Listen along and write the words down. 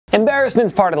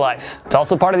Embarrassment's part of life. It's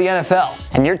also part of the NFL,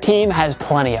 and your team has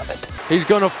plenty of it. He's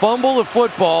going to fumble the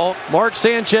football. Mark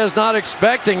Sanchez not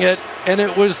expecting it, and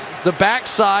it was the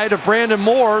backside of Brandon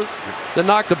Moore that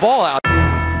knocked the ball out.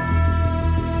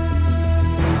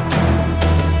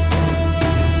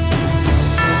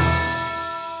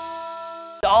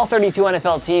 All 32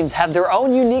 NFL teams have their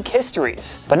own unique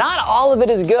histories, but not all of it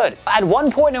is good. At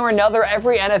one point or another,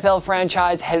 every NFL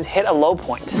franchise has hit a low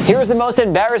point. Here's the most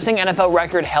embarrassing NFL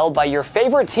record held by your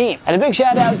favorite team, and a big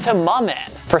shout out to Muh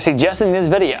Man for suggesting this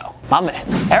video. Muh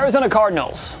Man. Arizona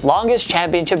Cardinals, longest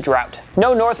championship drought.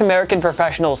 No North American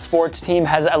professional sports team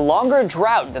has a longer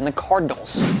drought than the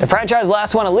Cardinals. The franchise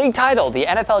last won a league title, the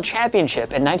NFL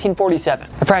Championship, in 1947.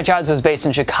 The franchise was based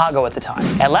in Chicago at the time.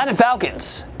 Atlanta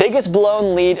Falcons, biggest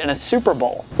blown lead in a Super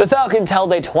Bowl. The Falcons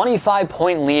held a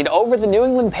 25-point lead over the New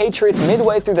England Patriots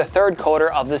midway through the third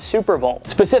quarter of the Super Bowl,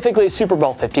 specifically Super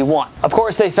Bowl 51. Of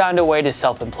course, they found a way to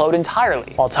self-implode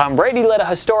entirely, while Tom Brady led a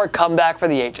historic comeback for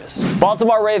the ages.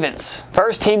 Baltimore Ravens,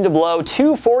 first team to blow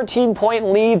two 14-point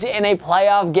leads in a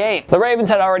playoff game. The Ravens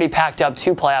had already packed up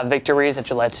two playoff victories at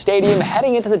Gillette Stadium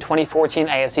heading into the 2014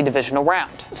 AFC divisional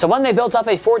round. So when they built up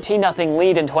a 14-0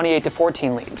 lead and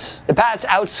 28-14 leads, the Pats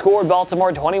outscored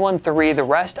Baltimore 21-3 the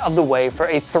rest of the way for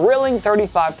a thrilling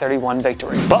 35-31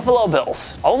 victory. Buffalo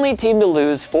Bills, only team to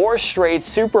lose 4 straight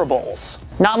Super Bowls.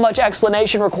 Not much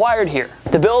explanation required here.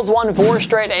 The Bills won 4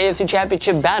 straight AFC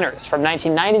Championship banners from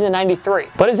 1990 to 93.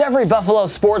 But as every Buffalo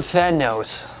sports fan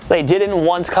knows, they didn't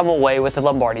once come away with the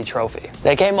Lombardi Trophy.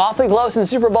 They came awfully close in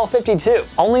Super Bowl 52,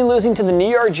 only losing to the New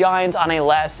York Giants on a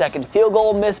last-second field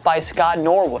goal missed by Scott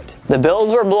Norwood. The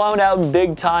Bills were blown out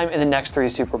big time in the next 3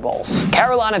 Super Bowls.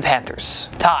 Carolina Panthers,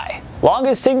 tie.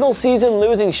 Longest single-season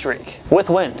losing streak, with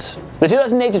wins. The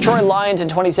 2008 Detroit Lions and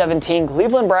 2017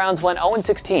 Cleveland Browns went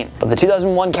 0-16, but the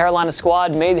 2001 Carolina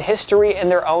squad made history in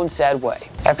their own sad way.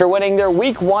 After winning their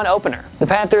Week 1 opener, the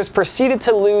Panthers proceeded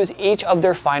to lose each of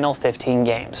their final 15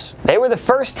 games. They were the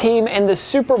first team in the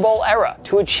Super Bowl era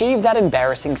to achieve that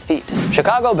embarrassing feat.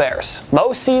 Chicago Bears,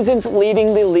 most seasons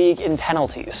leading the league in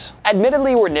penalties.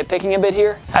 Admittedly, we're nitpicking a bit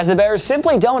here, as the Bears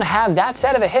simply don't have that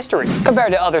set of a history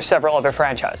compared to several other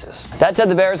franchises. That said,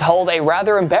 the Bears hold a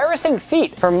rather embarrassing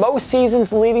feat for most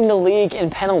seasons leading the league in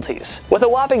penalties, with a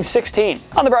whopping 16.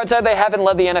 On the bright side, they haven't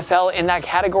led the NFL in that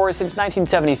category since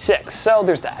 1976, so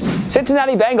there's that.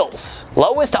 Cincinnati Bengals,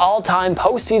 lowest all-time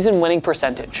postseason winning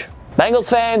percentage. Bengals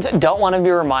fans don't want to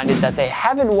be reminded that they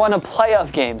haven't won a playoff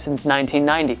game since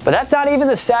 1990. But that's not even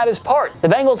the saddest part. The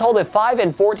Bengals hold a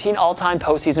 5-14 all-time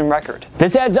postseason record.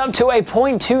 This adds up to a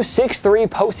 .263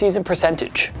 postseason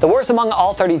percentage, the worst among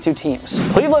all 32 teams.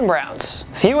 Cleveland Browns,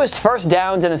 fewest first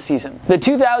downs in a season. The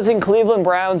 2000 Cleveland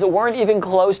Browns weren't even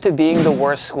close to being the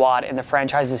worst squad in the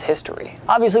franchise's history.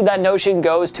 Obviously, that notion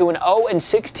goes to an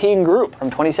 0-16 group from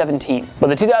 2017. But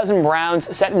the 2000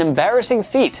 Browns set an embarrassing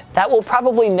feat that will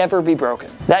probably never be broken.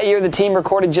 That year, the team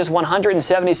recorded just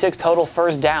 176 total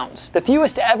first downs, the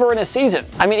fewest ever in a season.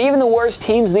 I mean, even the worst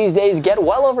teams these days get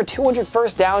well over 200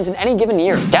 first downs in any given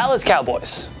year. Dallas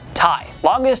Cowboys, tie.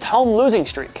 Longest home losing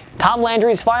streak. Tom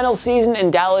Landry's final season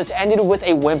in Dallas ended with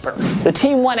a whimper. The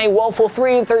team went a woeful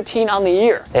 3-13 on the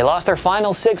year. They lost their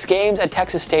final 6 games at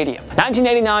Texas Stadium.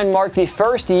 1989 marked the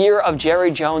first year of Jerry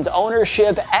Jones'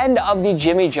 ownership and of the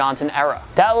Jimmy Johnson era.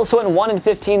 Dallas went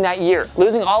 1-15 that year,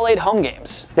 losing all 8 home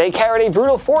games. They carried a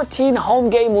brutal 14 home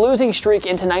game losing streak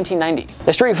into 1990.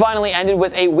 The streak finally ended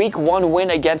with a Week 1 win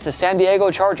against the San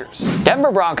Diego Chargers. Denver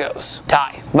Broncos,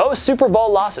 tie. Most Super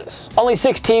Bowl losses. Only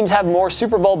 6 teams have more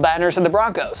Super Bowl banners than the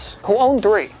Broncos, who own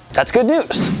 3. That's good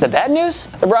news. The bad news?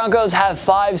 The Broncos have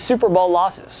 5 Super Bowl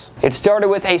losses. It started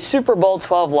with a Super Bowl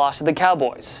 12 loss to the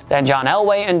Cowboys. Then John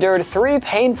Elway endured 3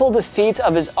 painful defeats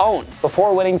of his own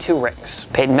before winning 2 rings.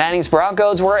 Peyton Manning's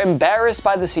Broncos were embarrassed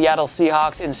by the Seattle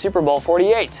Seahawks in Super Bowl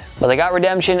 48, but they got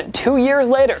redemption 2 years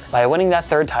later by winning that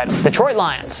 3rd title. Detroit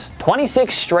Lions,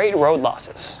 26 straight road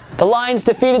losses. The Lions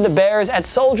defeated the Bears at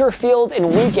Soldier Field in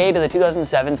Week 8 of the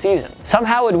 2007 season.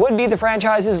 Somehow it would be the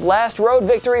franchise's last road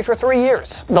victory for 3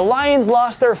 years. The Lions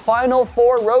lost their final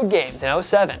 4 road games in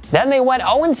 2007. Then they went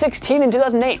 0-16 in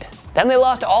 2008. Then they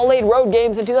lost all 8 road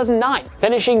games in 2009,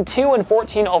 finishing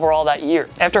 2-14 overall that year.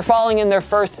 After falling in their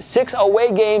first 6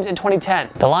 away games in 2010,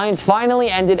 the Lions finally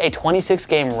ended a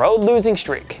 26-game road losing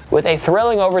streak with a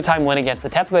thrilling overtime win against the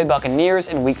Tampa Bay Buccaneers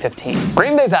in Week 15.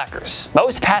 Green Bay Packers,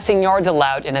 most passing yards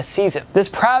allowed in a season. This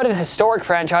proud and historic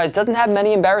franchise doesn't have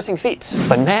many embarrassing feats,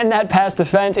 but man, that pass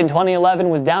defense in 2011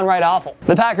 was downright awful.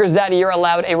 The Packers that year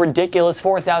allowed a ridiculous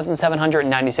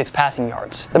 4,796 passing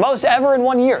yards, the most ever in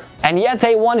 1 year, and yet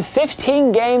they won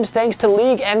 15 games thanks to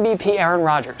league MVP Aaron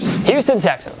Rodgers. Houston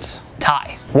Texans,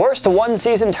 tie. Worst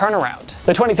one-season turnaround.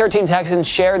 The 2013 Texans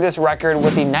share this record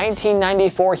with the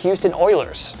 1994 Houston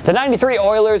Oilers. The 93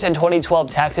 Oilers and 2012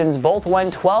 Texans both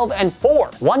went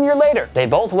 12-4. 1 year later, they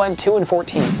both went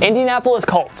 2-14. Indianapolis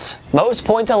Colts. Most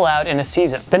points allowed in a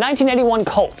season. The 1981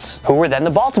 Colts, who were then the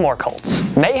Baltimore Colts,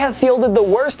 may have fielded the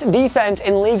worst defense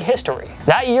in league history.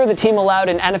 That year, the team allowed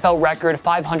an NFL record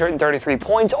 533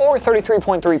 points, or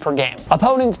 33.3 per game.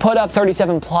 Opponents put up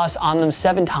 37+ on them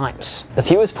 7 times. The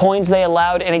fewest points they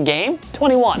allowed in a game?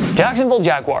 21. Jacksonville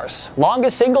Jaguars.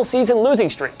 Longest single-season losing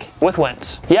streak, with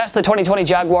wins. Yes, the 2020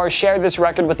 Jaguars shared this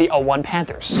record with the 0-1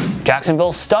 Panthers.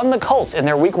 Jacksonville stunned the Colts in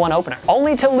their Week 1 opener,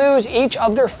 only to lose each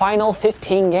of their final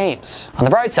 15 games. On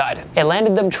the bright side, it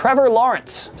landed them Trevor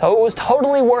Lawrence, so it was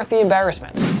totally worth the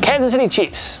embarrassment. Kansas City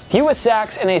Chiefs. Fewest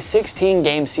sacks in a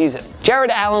 16-game season.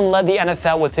 Jared Allen led the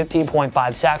NFL with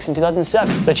 15.5 sacks in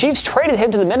 2007. The Chiefs traded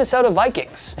him to the Minnesota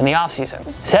Vikings in the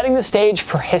offseason, setting the stage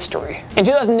for history. In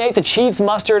 2008, the Chiefs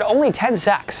mustered only 10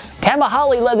 sacks. Tamba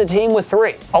Hali led the team with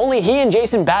 3. Only he and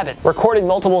Jason Babbitt recorded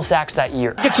multiple sacks that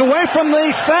year. Gets away from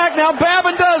the sack, now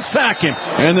Babbitt does sack him.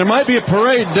 And there might be a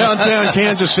parade downtown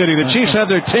Kansas City. The Chiefs have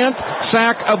their 10th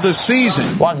sack of the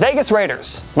season. Las Vegas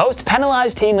Raiders. Most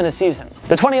penalized team in a season.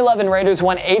 The 2011 Raiders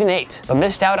went 8-8, but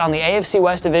missed out on the AFC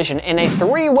West division in a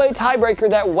 3-way tiebreaker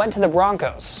that went to the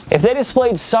Broncos. If they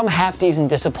displayed some half-decent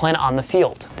discipline on the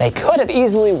field, they could have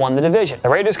easily won the division. The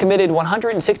Raiders committed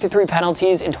 163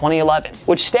 penalties in 2011,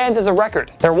 which stands as a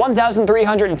record. Their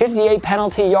 1,358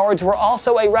 penalty yards were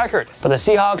also a record, but the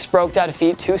Seahawks broke that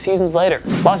feat 2 seasons later.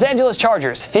 Los Angeles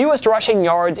Chargers. Fewest rushing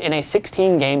yards in a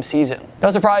 16-game season. No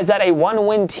surprise that a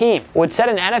 1-win team would set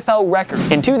an NFL record.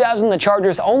 In 2000, the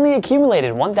Chargers only accumulated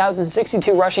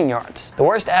 1,062 rushing yards, the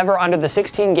worst ever under the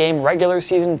 16-game regular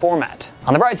season format.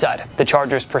 On the bright side, the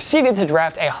Chargers proceeded to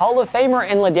draft a Hall of Famer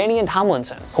in LaDainian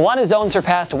Tomlinson, who on his own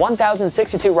surpassed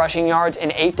 1,062 rushing yards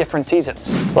in 8 different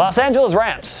seasons. Los Angeles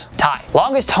Rams. Tie.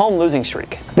 Longest home losing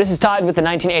streak. This is tied with the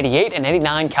 1988 and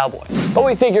 89 Cowboys, but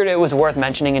we figured it was worth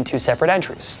mentioning in 2 separate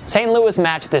entries. St. Louis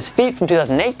matched this feat from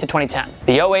 2008 to 2010.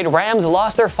 The 08 Rams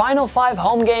lost their final 5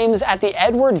 home games at the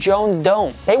Edward Jones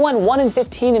Dome. They went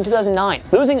 1-15 in 2009,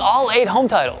 losing all 8 home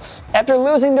titles. After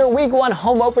losing their Week 1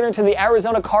 home opener to the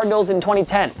Arizona Cardinals in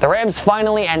 2010, the Rams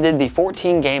finally ended the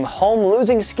 14-game home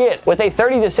losing skid with a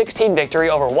 30-16 victory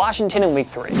over Washington in Week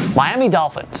 3. Miami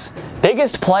Dolphins.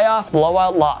 Biggest playoff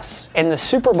blowout loss in the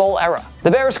Super Bowl era. The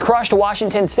Bears crushed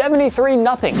Washington 73-0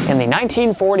 in the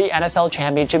 1940 NFL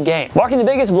Championship game, marking the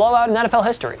biggest blowout in NFL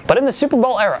history. But in the Super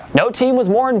Bowl era, no team was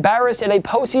more embarrassed in a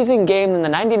postseason game than the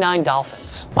 '99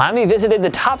 Dolphins. Miami visited the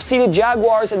top-seeded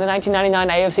Jaguars in the 1999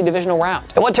 AFC Divisional Round,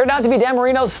 in what turned out to be Dan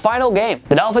Marino's final game.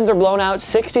 The Dolphins are blown out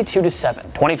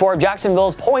 62-7. 24 of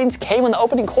Jacksonville's points came in the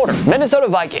opening quarter. Minnesota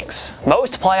Vikings.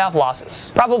 Most playoff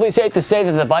losses. Probably safe to say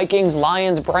that the Vikings,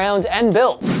 Lions, Browns, and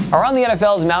Bills are on the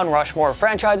NFL's Mount Rushmore of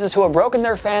franchises who have broken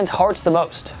their fans' hearts the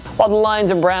most. While the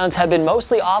Lions and Browns have been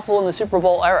mostly awful in the Super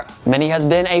Bowl era, Minnie has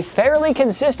been a fairly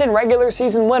consistent regular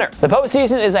season winner. The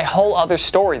postseason is a whole other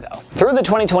story though. Through the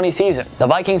 2020 season, the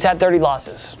Vikings had 30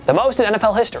 losses, the most in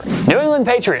NFL history. New England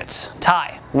Patriots.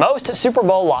 Tie. Most Super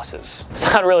Bowl losses. It's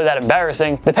not really that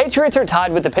embarrassing. The Patriots are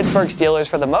tied with the Pittsburgh Steelers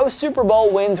for the most Super Bowl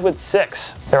wins with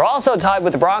 6. They're also tied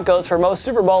with the Broncos for most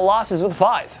Super Bowl losses with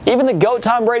 5. Even the GOAT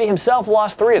Tom Brady himself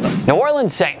lost 3 of them. New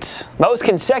Orleans Saints. Most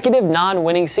consecutive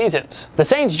non-winning seasons. The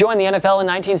Saints joined the NFL in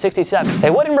 1967. They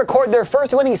wouldn't record their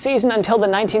first winning season until the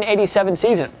 1987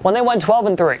 season, when they went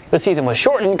 12-3. The season was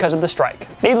shortened because of the strike.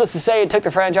 Needless to say, it took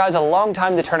the franchise a long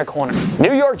time to turn a corner.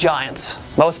 New York Giants.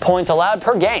 Most points allowed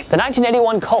per game. The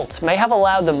 1981 Colts may have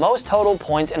allowed the most total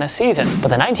points in a season, but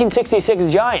the 1966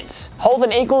 Giants hold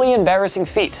an equally embarrassing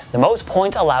feat, the most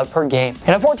points allowed per game.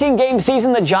 In a 14-game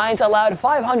season, the Giants allowed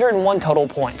 501 total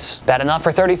points. Bad enough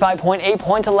for 35.8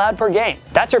 points allowed per game.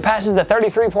 That surpasses the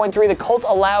 33.3 the Colts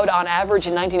allowed on average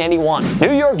in 1981.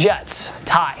 New York Jets.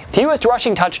 Tie. Fewest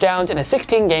rushing touchdowns in a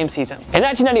 16-game season. In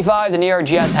 1995, the New York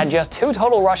Jets had just 2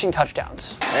 total rushing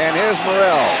touchdowns. And here's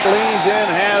Morrell. Leans in,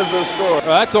 has the score.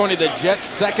 Well, that's only the Jets'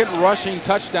 second rushing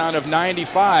touchdown of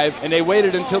 95, and they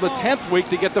waited until the 10th week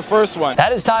to get the first one.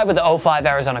 That is tied with the 05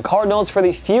 Arizona Cardinals for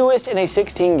the fewest in a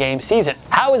 16-game season.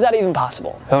 How is that even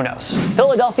possible? Who knows?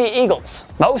 Philadelphia Eagles.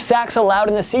 Most sacks allowed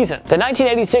in the season. The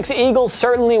 1986 Eagles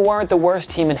certainly weren't the worst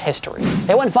team in history.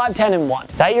 They went 5-10-1.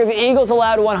 That year, the Eagles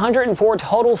allowed 104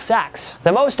 total sacks,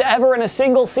 the most ever in a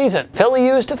single season. Philly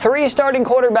used 3 starting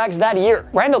quarterbacks that year.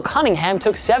 Randall Cunningham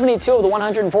took 72 of the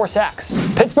 104 sacks.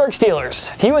 Pittsburgh Steelers,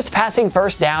 fewest passing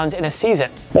first downs in a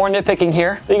season. More nitpicking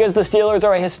here, because the Steelers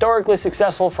are a historically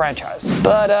successful franchise.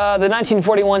 But the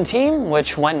 1941 team,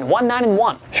 which went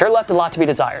 1-9-1, sure left a lot to be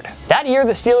desired. That year,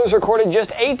 the Steelers recorded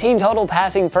just 18 total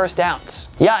passing first downs.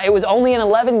 Yeah, it was only an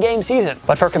 11-game season,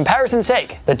 but for comparison's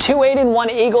sake, the 2-8-1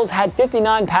 Eagles had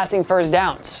 59 passing first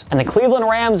downs, and the Cleveland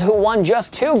Rams, who won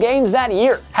just 2 games that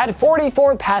year, had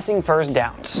 44 passing first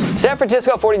downs. San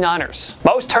Francisco 49ers,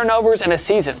 most turnovers in a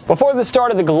season. Before the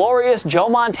start of the glorious Joe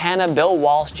Montana, Bill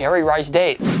Walsh, Jerry Rice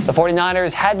days, the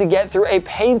 49ers had to get through a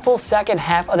painful second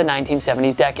half of the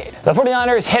 1970s decade. The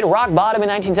 49ers hit rock bottom in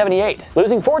 1978,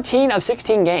 losing 14 of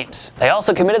 16 games. They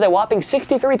also committed a whopping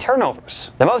 63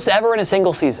 turnovers, the most ever in a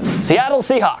single season. Seattle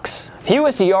Seahawks,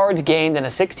 fewest yards gained in a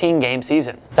 16-game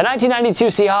season. The 1992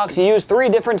 Seahawks used 3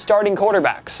 different starting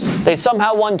quarterbacks. They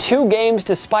somehow won 2 games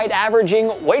despite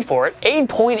averaging, wait for it,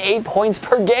 8.8 points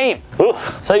per game.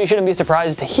 Oof. So you shouldn't be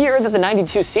surprised to hear that the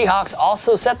 92 Seahawks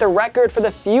also set the record for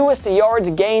the fewest yards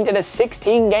gained in a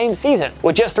 16-game season,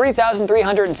 with just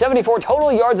 3,374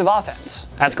 total yards of offense.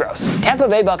 That's gross. Tampa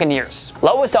Bay Buccaneers,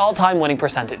 lowest all-time winning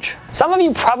percentage. Some of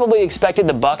you probably expected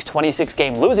the Bucs'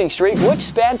 26-game losing streak, which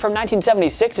spanned from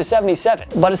 1976 to 77,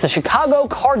 but it's the Chicago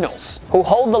Cardinals who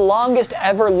hold the longest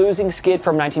ever losing skid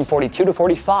from 1942 to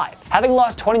 45, having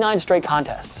lost 29 straight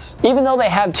contests. Even though they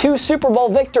have 2 Super Bowl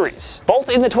victories, both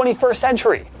in the 21st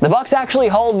century, the Bucs actually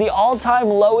hold the all-time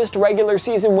lowest regular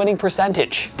season winning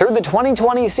percentage. Through the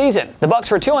 2020 season, the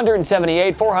Bucs were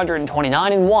 278,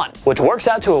 429, and 1, which works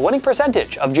out to a winning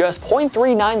percentage of just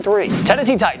 .393.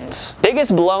 Tennessee Titans,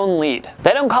 biggest blown lead.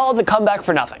 They don't call it the comeback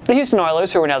for nothing. The Houston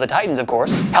Oilers, who are now the Titans of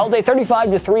course, held a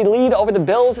 35-3 lead over the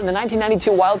Bills in the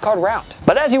 1992 wildcard round.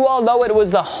 But as you all know, it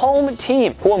was the home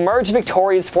team who emerged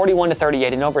victorious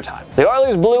 41-38 in overtime. The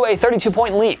Oilers blew a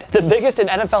 32-point lead, the biggest in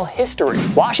NFL history.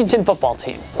 Washington football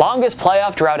team, longest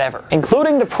playoff drought ever.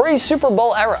 Including the pre-Super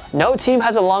Bowl era, no team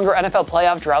has a longer NFL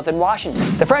playoff drought than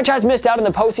Washington. The franchise missed out in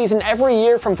the postseason every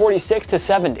year from 46 to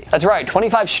 70. That's right,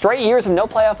 25 straight years of no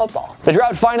playoff football. The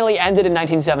drought finally ended in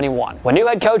 1971, when new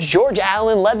head coach George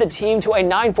Allen led the team to a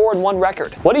 9-4-1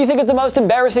 record. What do you think is the most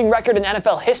embarrassing record in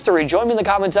NFL history? Join me in the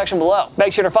comment section below.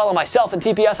 Make sure to follow myself and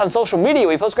TPS on social media.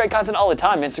 We post great content all the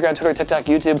time: Instagram, Twitter, TikTok,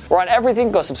 YouTube. We're on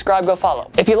everything. Go subscribe, go follow.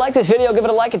 If you like this video, give it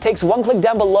a like. It takes 1 click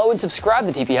down below and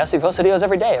subscribe to TPS. We post videos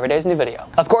every day. Every day is a new video.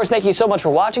 Of course, thank you so much for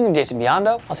watching. I'm Jason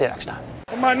Biondo. I'll see you next time.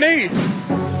 On my knees.